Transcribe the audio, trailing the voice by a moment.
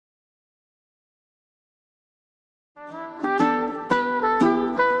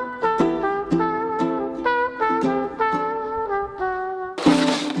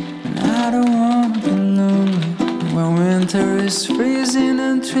Winter is freezing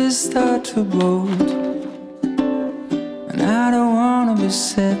and trees start to bolt, and I don't wanna be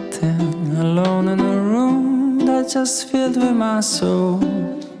sitting alone in a room that's just filled with my soul.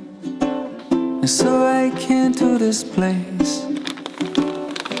 And so I came to this place,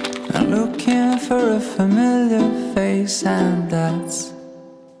 I'm looking for a familiar face, and that's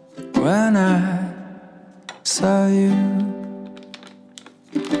when I saw you.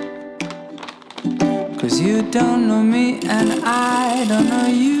 'Cause you don't know me and I don't know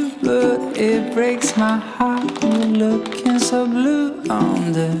you, but it breaks my heart. You're looking so blue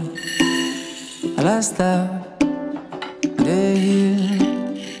on the last of the year.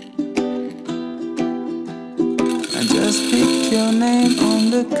 I just picked your name on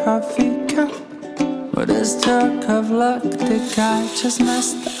the coffee cup, but a stroke of luck, the guy just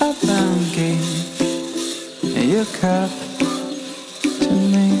messed up and gave your cup to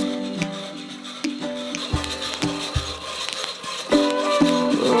me.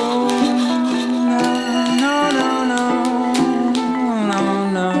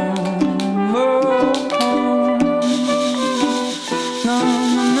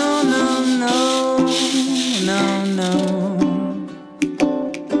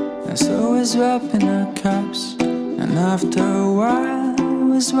 Swapping our cups, and after a while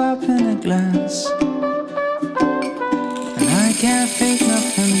we're swapping a glance. And I can't think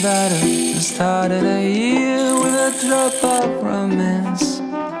nothing better than started a year with a drop of romance.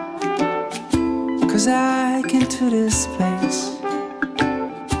 'Cause I came to this place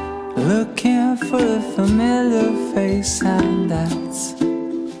looking for a familiar face, and that's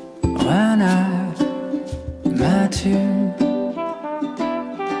when I met you.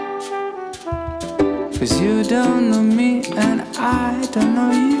 'Cause you don't know me and I don't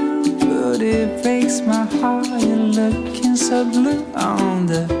know you, but it breaks my heart. You're looking so blue on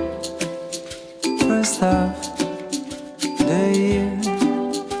the first of the year.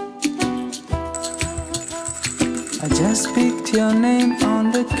 I just picked your name on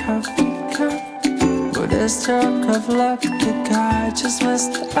the coffee cup, with a stroke of luck, the guy just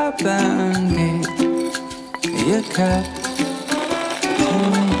messed up and gave your cup to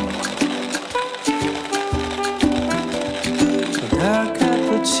me. A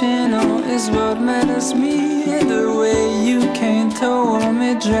cappuccino is what matters me, the way you came toward me,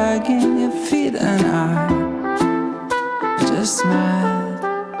 dragging your feet, and I just smiled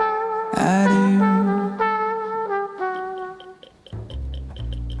at you.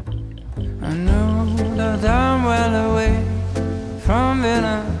 I know that I'm well away from being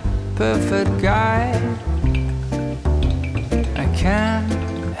a perfect guy. I can't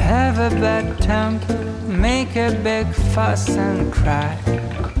have a bad temper, make a big fuss and cry.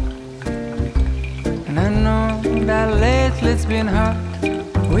 And I know that lately it's been hard,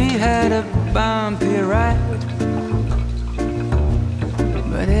 we had a bumpy ride.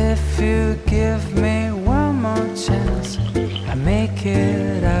 But if you give me one more chance, I make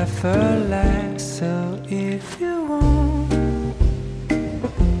it effortless. So if you want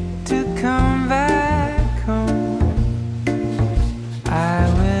to come back home, I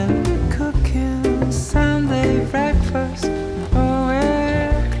will cook you Sunday breakfast for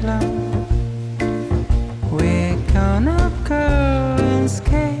week long. We're gonna go and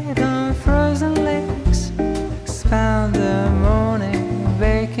skate on frozen lakes, spend the morning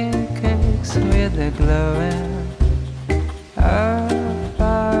baking cakes with the glowing